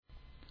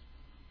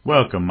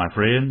Welcome, my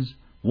friends.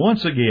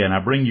 Once again,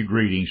 I bring you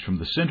greetings from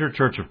the Center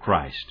Church of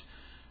Christ,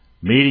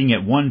 meeting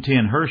at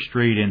 110 Hurst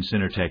Street in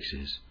Center,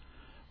 Texas.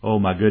 Oh,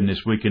 my goodness,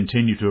 we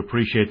continue to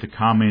appreciate the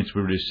comments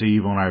we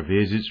receive on our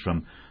visits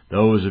from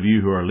those of you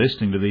who are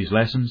listening to these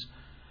lessons,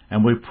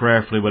 and we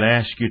prayerfully would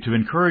ask you to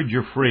encourage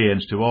your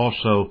friends to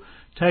also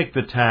take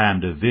the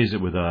time to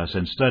visit with us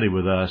and study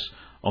with us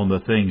on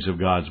the things of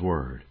God's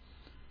Word.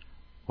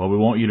 What we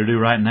want you to do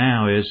right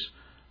now is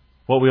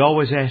what we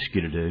always ask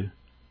you to do.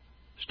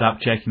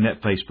 Stop checking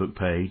that Facebook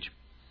page.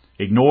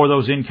 Ignore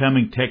those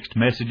incoming text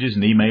messages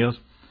and emails.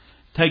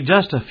 Take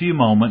just a few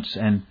moments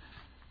and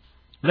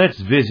let's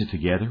visit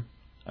together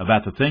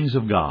about the things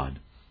of God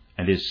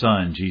and His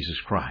Son, Jesus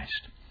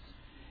Christ.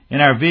 In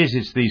our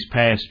visits these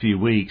past few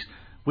weeks,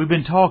 we've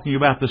been talking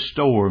about the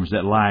storms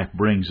that life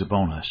brings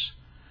upon us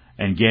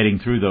and getting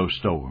through those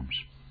storms.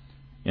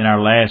 In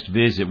our last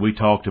visit, we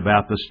talked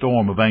about the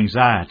storm of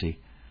anxiety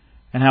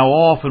and how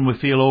often we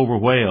feel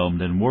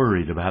overwhelmed and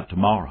worried about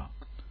tomorrow.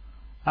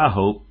 I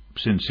hope,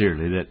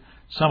 sincerely, that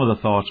some of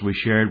the thoughts we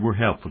shared were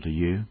helpful to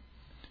you.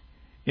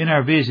 In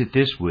our visit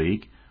this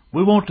week,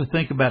 we want to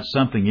think about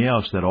something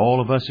else that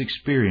all of us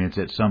experience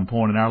at some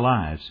point in our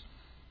lives,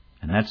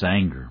 and that's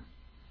anger.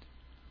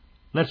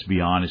 Let's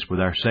be honest with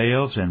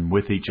ourselves and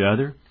with each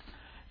other,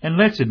 and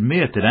let's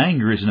admit that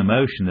anger is an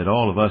emotion that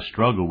all of us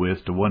struggle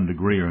with to one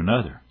degree or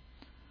another.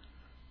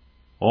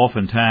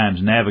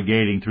 Oftentimes,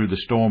 navigating through the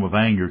storm of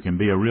anger can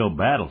be a real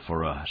battle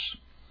for us.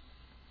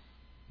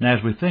 Now,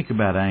 as we think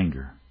about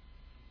anger,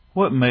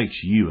 what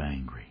makes you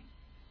angry?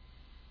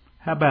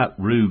 How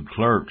about rude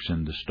clerks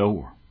in the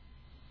store?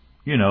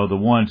 You know, the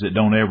ones that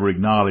don't ever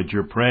acknowledge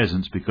your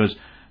presence because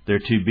they're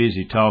too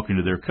busy talking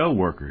to their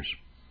coworkers.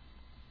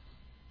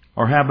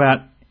 Or how about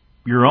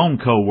your own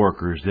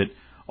coworkers that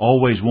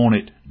always want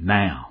it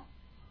now?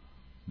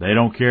 They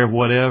don't care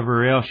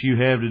whatever else you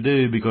have to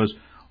do because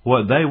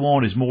what they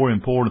want is more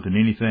important than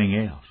anything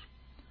else.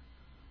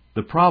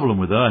 The problem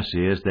with us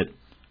is that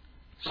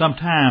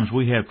sometimes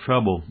we have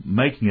trouble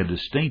making a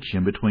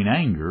distinction between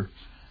anger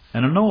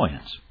and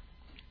annoyance.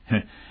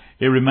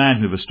 It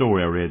reminds me of a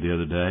story I read the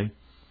other day.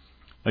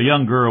 A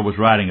young girl was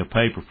writing a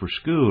paper for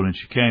school, and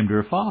she came to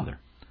her father.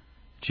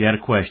 She had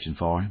a question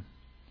for him.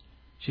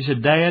 She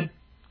said, "Dad,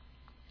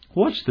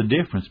 what's the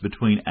difference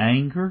between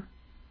anger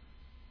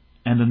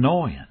and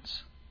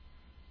annoyance?"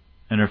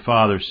 And her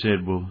father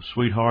said, "Well,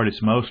 sweetheart,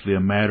 it's mostly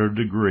a matter of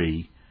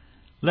degree.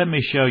 Let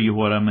me show you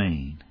what I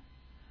mean."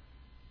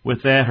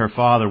 With that, her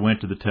father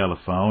went to the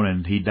telephone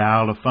and he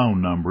dialed a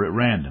phone number at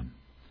random.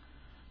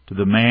 To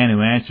the man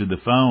who answered the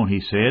phone,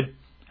 he said,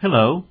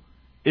 "Hello,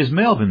 is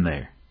Melvin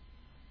there?"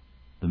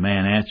 The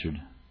man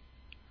answered,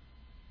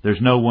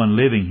 "There's no one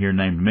living here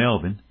named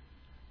Melvin.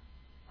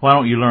 Why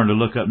don't you learn to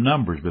look up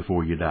numbers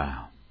before you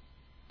dial?"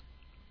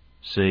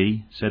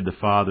 "See," said the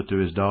father to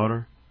his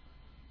daughter,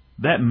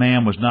 "that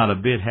man was not a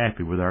bit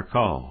happy with our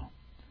call.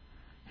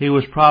 He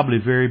was probably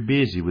very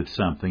busy with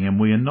something and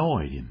we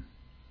annoyed him.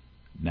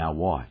 Now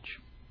watch."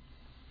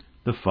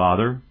 The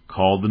father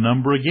called the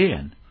number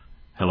again.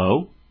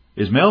 "Hello,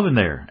 is Melvin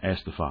there?"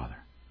 asked the father.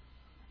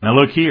 "Now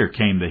look here,"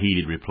 came the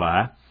heated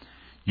reply.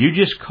 "You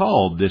just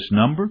called this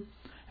number,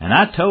 and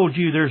I told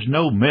you there's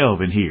no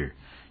Melvin here.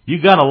 You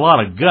got a lot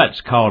of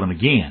guts calling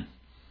again."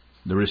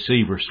 The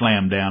receiver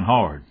slammed down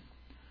hard.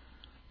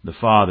 The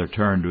father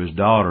turned to his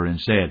daughter and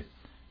said,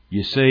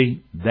 "You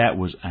see, that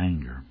was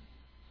anger.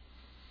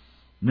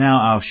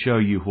 Now I'll show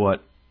you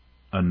what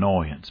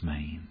annoyance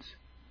means."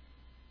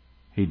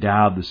 He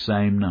dialed the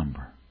same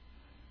number,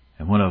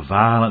 and when a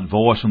violent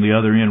voice on the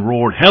other end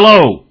roared,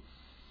 "Hello!"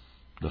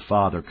 the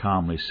father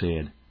calmly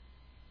said,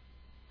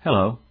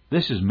 "Hello,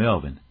 this is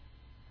Melvin.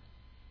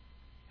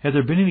 Have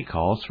there been any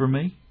calls for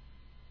me?"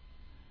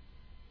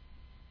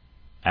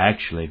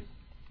 Actually,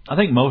 I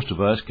think most of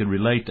us could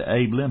relate to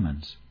Abe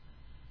Lemons.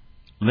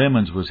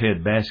 Lemons was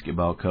head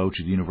basketball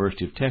coach at the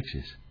University of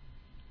Texas.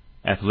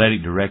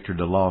 Athletic director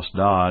DeLoss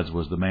Dodds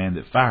was the man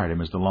that fired him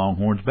as the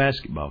Longhorns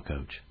basketball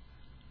coach.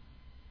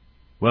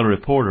 Well, a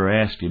reporter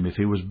asked him if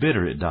he was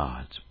bitter at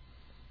Dodds.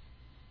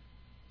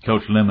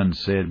 Coach Lemons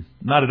said,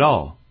 "Not at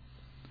all,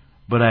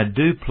 but I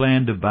do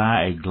plan to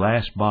buy a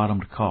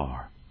glass-bottomed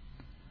car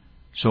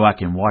so I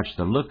can watch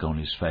the look on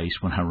his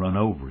face when I run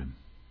over him."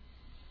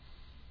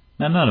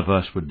 Now, none of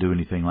us would do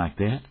anything like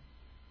that,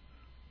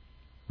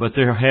 but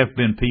there have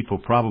been people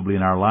probably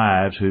in our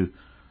lives who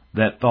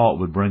that thought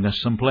would bring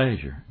us some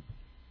pleasure.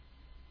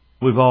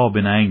 We've all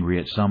been angry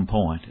at some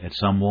point at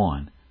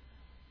someone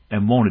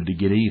and wanted to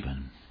get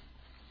even.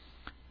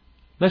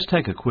 Let's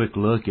take a quick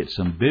look at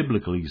some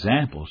biblical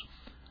examples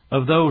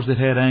of those that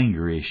had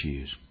anger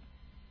issues.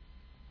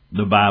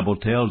 The Bible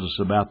tells us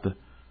about the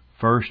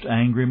first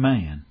angry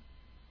man.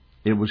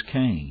 It was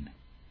Cain,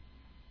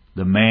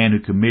 the man who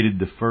committed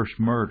the first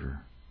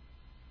murder.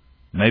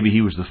 Maybe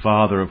he was the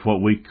father of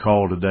what we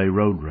call today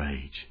road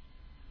rage.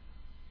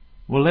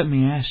 Well, let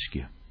me ask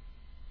you,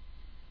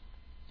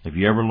 have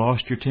you ever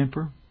lost your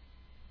temper?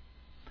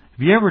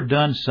 Have you ever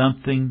done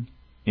something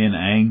in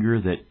anger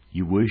that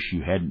you wish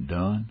you hadn't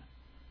done?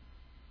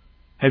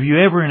 Have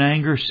you ever in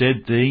anger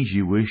said things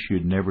you wish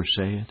you'd never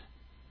said?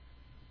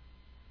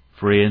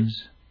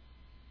 Friends,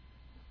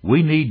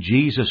 we need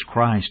Jesus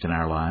Christ in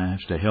our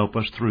lives to help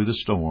us through the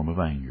storm of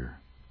anger.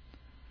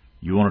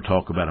 You want to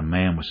talk about a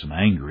man with some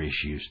anger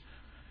issues?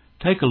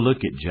 Take a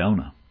look at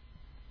Jonah.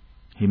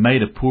 He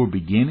made a poor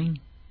beginning,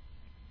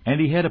 and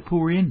he had a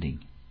poor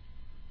ending.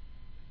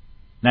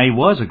 Now, he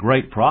was a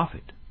great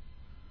prophet,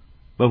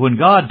 but when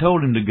God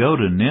told him to go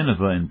to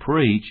Nineveh and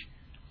preach,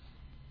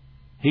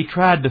 he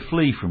tried to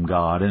flee from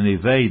God and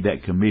evade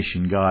that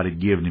commission God had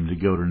given him to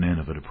go to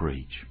Nineveh to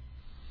preach.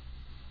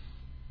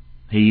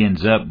 He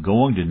ends up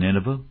going to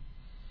Nineveh.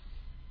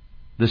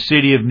 The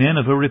city of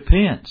Nineveh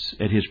repents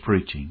at his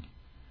preaching.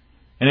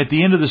 And at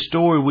the end of the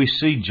story, we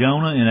see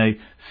Jonah in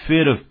a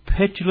fit of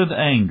petulant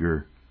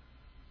anger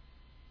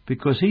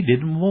because he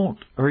didn't want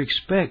or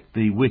expect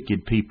the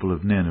wicked people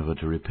of Nineveh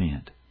to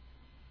repent.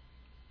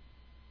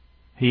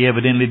 He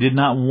evidently did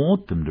not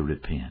want them to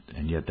repent,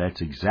 and yet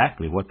that's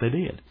exactly what they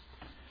did.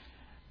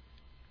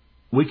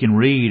 We can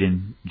read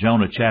in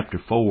Jonah chapter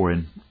 4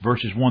 in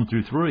verses 1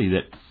 through 3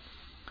 that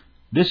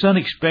this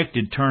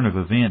unexpected turn of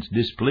events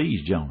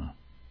displeased Jonah.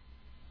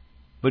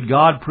 But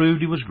God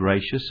proved He was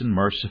gracious and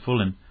merciful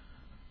and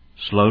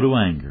slow to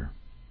anger.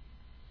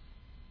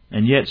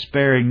 And yet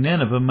sparing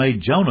Nineveh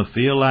made Jonah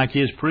feel like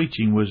his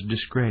preaching was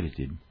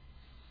discredited.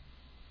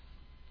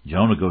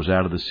 Jonah goes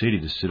out of the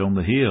city to sit on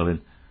the hill, and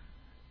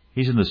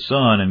he's in the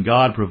sun, and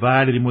God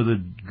provided him with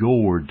a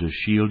gourd to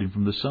shield him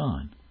from the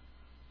sun.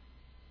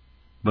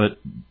 But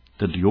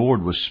the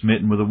gourd was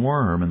smitten with a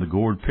worm, and the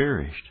gourd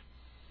perished.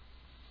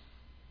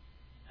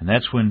 And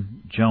that's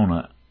when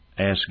Jonah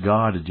asked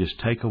God to just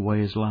take away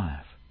his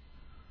life.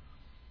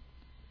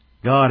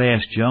 God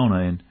asked Jonah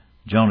in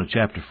Jonah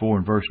chapter 4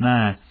 and verse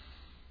 9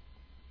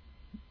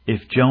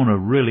 if Jonah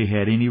really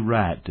had any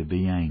right to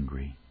be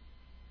angry.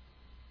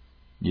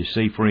 You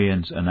see,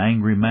 friends, an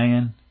angry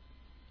man,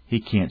 he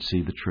can't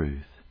see the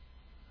truth.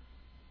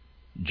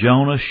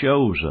 Jonah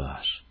shows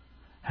us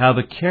how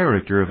the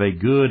character of a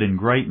good and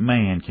great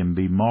man can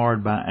be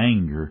marred by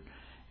anger,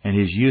 and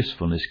his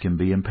usefulness can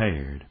be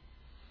impaired.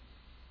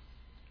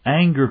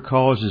 Anger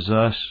causes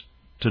us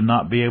to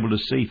not be able to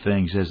see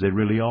things as they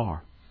really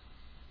are.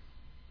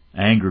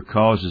 Anger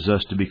causes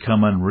us to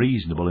become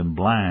unreasonable and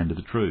blind to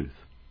the truth.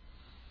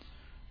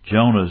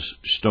 Jonah's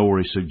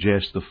story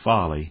suggests the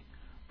folly,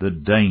 the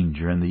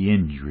danger, and the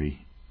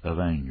injury of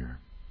anger.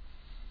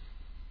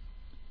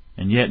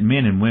 And yet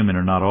men and women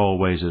are not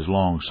always as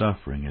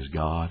long-suffering as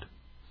God.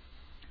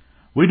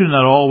 We do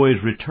not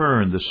always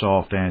return the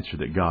soft answer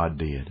that God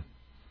did.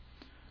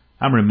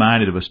 I'm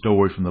reminded of a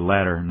story from the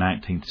latter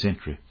 19th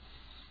century.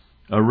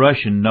 A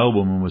Russian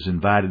nobleman was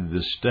invited to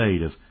the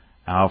estate of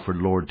Alfred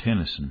Lord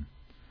Tennyson.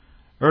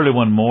 Early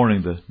one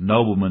morning, the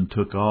nobleman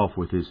took off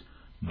with his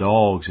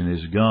dogs and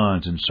his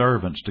guns and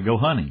servants to go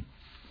hunting.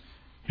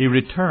 He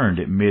returned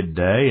at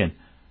midday and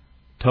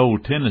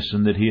told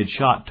Tennyson that he had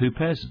shot 2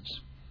 peasants.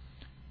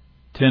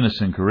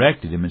 Tennyson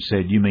corrected him and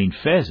said, "You mean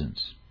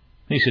pheasants?"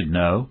 He said,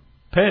 "No,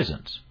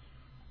 peasants."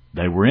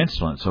 They were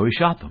insolent, so he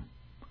shot them.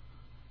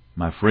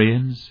 My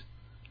friends,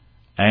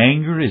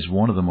 anger is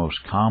one of the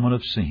most common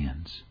of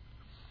sins.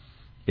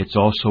 It's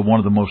also one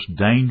of the most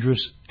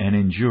dangerous and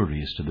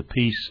injurious to the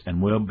peace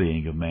and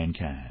well-being of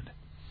mankind.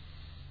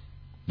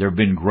 There have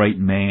been great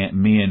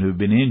men who have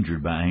been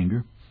injured by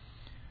anger.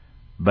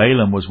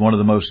 Balaam was one of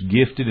the most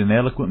gifted and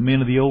eloquent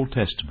men of the Old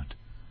Testament.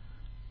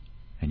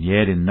 And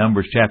yet in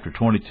Numbers chapter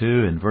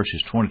 22 and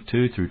verses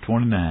 22 through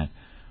 29,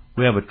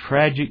 we have a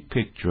tragic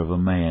picture of a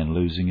man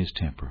losing his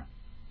temper.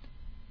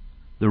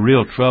 The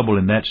real trouble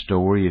in that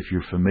story, if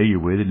you're familiar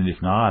with it, and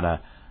if not,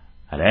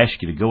 I'd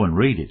ask you to go and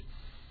read it.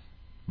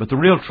 But the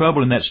real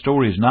trouble in that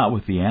story is not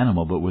with the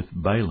animal, but with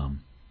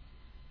Balaam.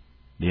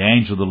 The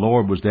angel of the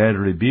Lord was there to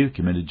rebuke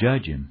him and to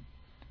judge him.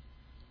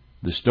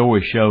 The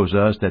story shows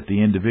us that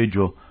the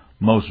individual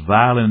most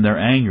violent in their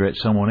anger at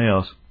someone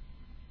else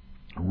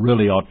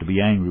really ought to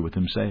be angry with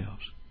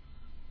themselves.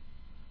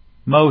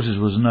 Moses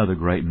was another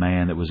great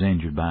man that was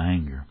injured by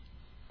anger.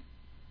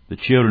 The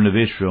children of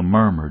Israel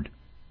murmured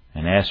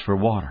and asked for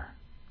water.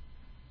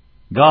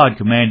 God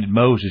commanded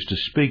Moses to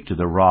speak to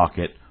the rock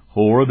at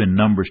Horeb in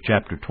Numbers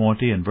chapter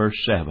 20 and verse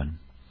 7.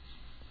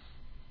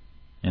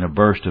 In a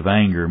burst of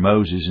anger,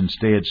 Moses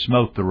instead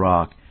smote the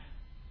rock,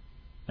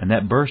 and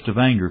that burst of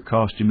anger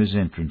cost him his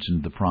entrance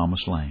into the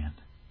promised land.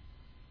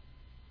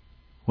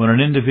 When an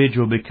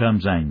individual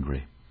becomes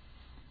angry,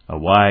 a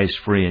wise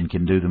friend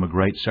can do them a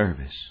great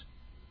service.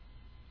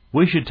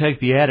 We should take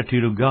the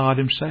attitude of God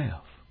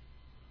Himself.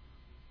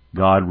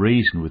 God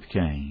reasoned with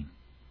Cain.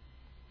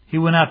 He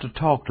went out to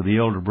talk to the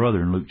elder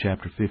brother in Luke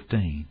chapter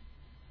 15.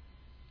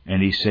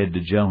 And he said to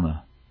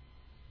Jonah,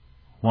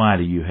 "Why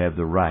do you have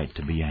the right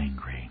to be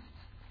angry?"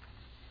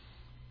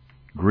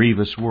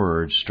 Grievous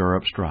words stir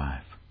up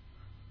strife.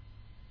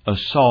 A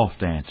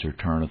soft answer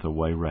turneth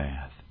away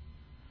wrath.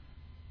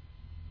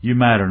 You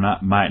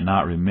might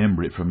not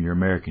remember it from your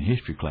American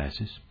history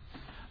classes,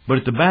 but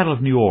at the Battle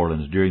of New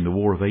Orleans during the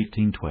War of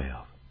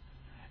 1812,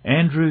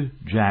 Andrew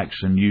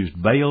Jackson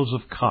used bales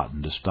of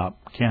cotton to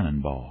stop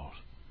cannonballs.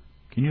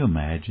 Can you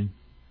imagine?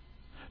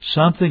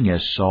 Something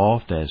as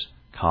soft as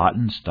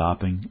cotton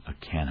stopping a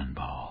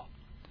cannonball.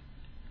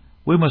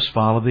 We must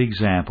follow the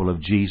example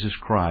of Jesus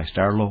Christ,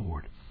 our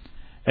Lord,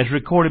 as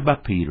recorded by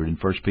Peter in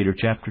 1 Peter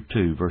chapter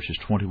 2, verses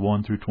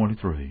 21 through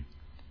 23.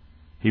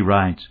 He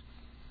writes,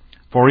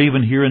 "For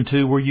even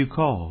hereunto were you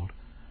called,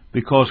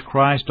 because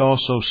Christ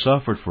also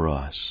suffered for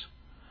us,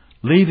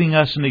 leaving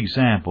us an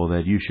example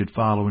that you should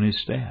follow in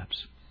His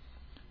steps,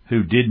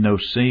 who did no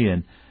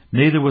sin,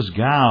 neither was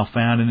guile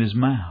found in His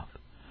mouth,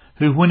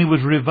 who when He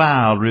was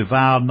reviled,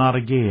 reviled not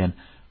again,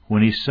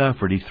 when He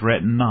suffered, He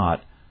threatened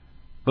not,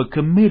 but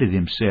committed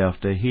Himself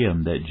to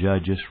Him that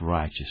judgeth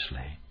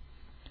righteously."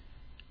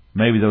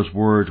 Maybe those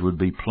words would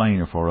be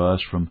plainer for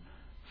us from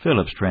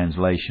Philip's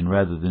translation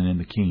rather than in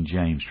the King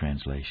James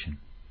translation.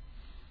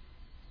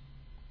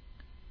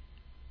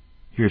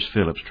 Here's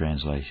Philip's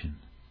translation.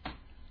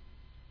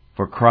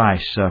 "For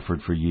Christ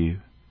suffered for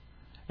you,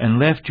 and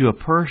left you a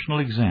personal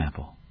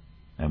example,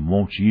 and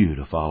wants you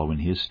to follow in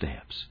His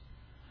steps,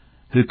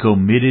 who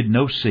committed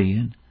no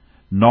sin,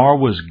 nor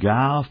was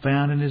guile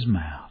found in His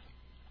mouth.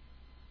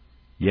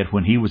 Yet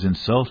when He was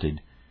insulted,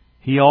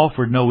 He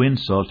offered no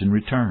insult in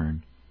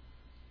return.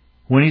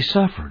 When He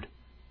suffered,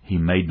 He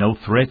made no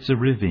threats of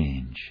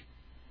revenge.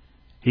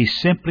 He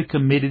simply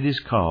committed His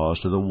cause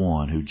to the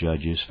one who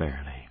judges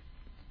fairly."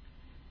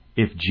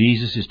 If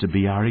Jesus is to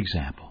be our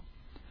example,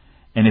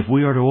 and if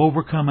we are to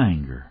overcome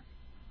anger,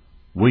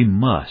 we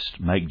must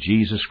make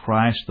Jesus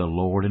Christ the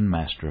Lord and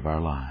Master of our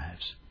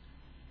lives.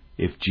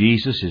 If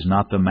Jesus is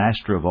not the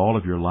master of all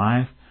of your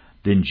life,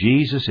 then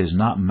Jesus is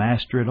not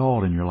master at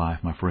all in your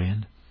life, my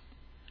friend.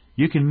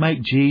 You can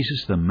make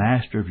Jesus the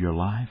master of your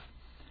life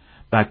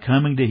by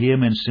coming to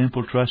Him in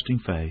simple, trusting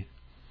faith,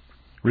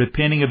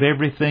 repenting of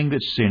everything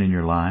that's sin in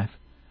your life,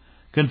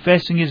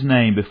 confessing His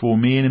name before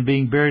men, and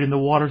being buried in the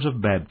waters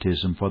of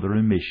baptism for the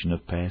remission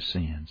of past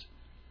sins.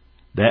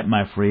 That,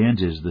 my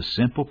friends, is the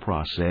simple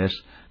process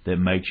that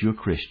makes you a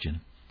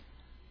Christian.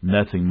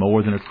 Nothing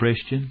more than a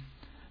Christian,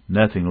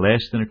 nothing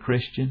less than a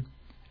Christian,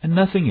 and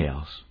nothing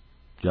else.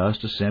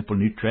 Just a simple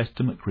New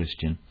Testament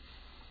Christian,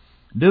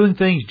 doing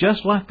things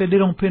just like they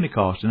did on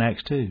Pentecost in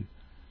Acts 2,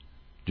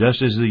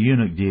 just as the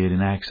eunuch did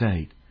in Acts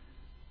 8,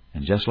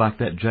 and just like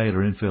that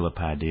jailer in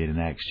Philippi did in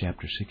Acts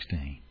chapter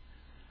 16.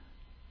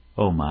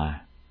 Oh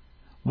my,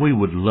 we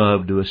would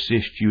love to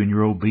assist you in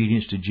your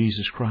obedience to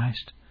Jesus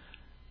Christ.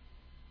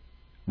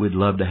 We'd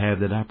love to have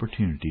that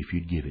opportunity if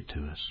you'd give it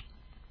to us.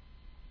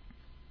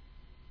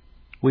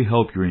 We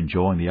hope you're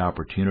enjoying the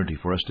opportunity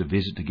for us to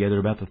visit together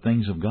about the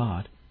things of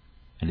God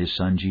and His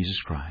Son Jesus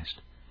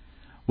Christ.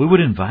 We would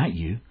invite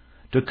you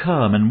to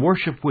come and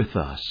worship with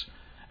us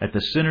at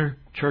the Center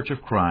Church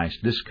of Christ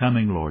this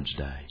coming Lord's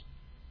Day.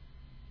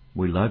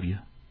 We love you.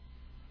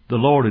 The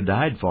Lord who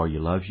died for you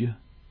loves you.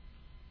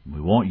 We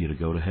want you to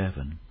go to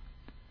heaven.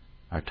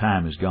 Our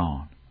time is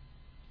gone.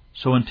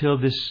 So until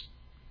this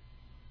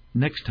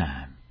next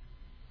time,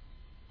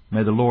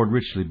 may the Lord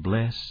richly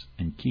bless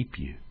and keep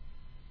you.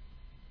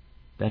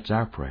 That's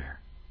our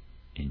prayer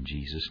in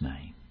Jesus'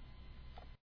 name.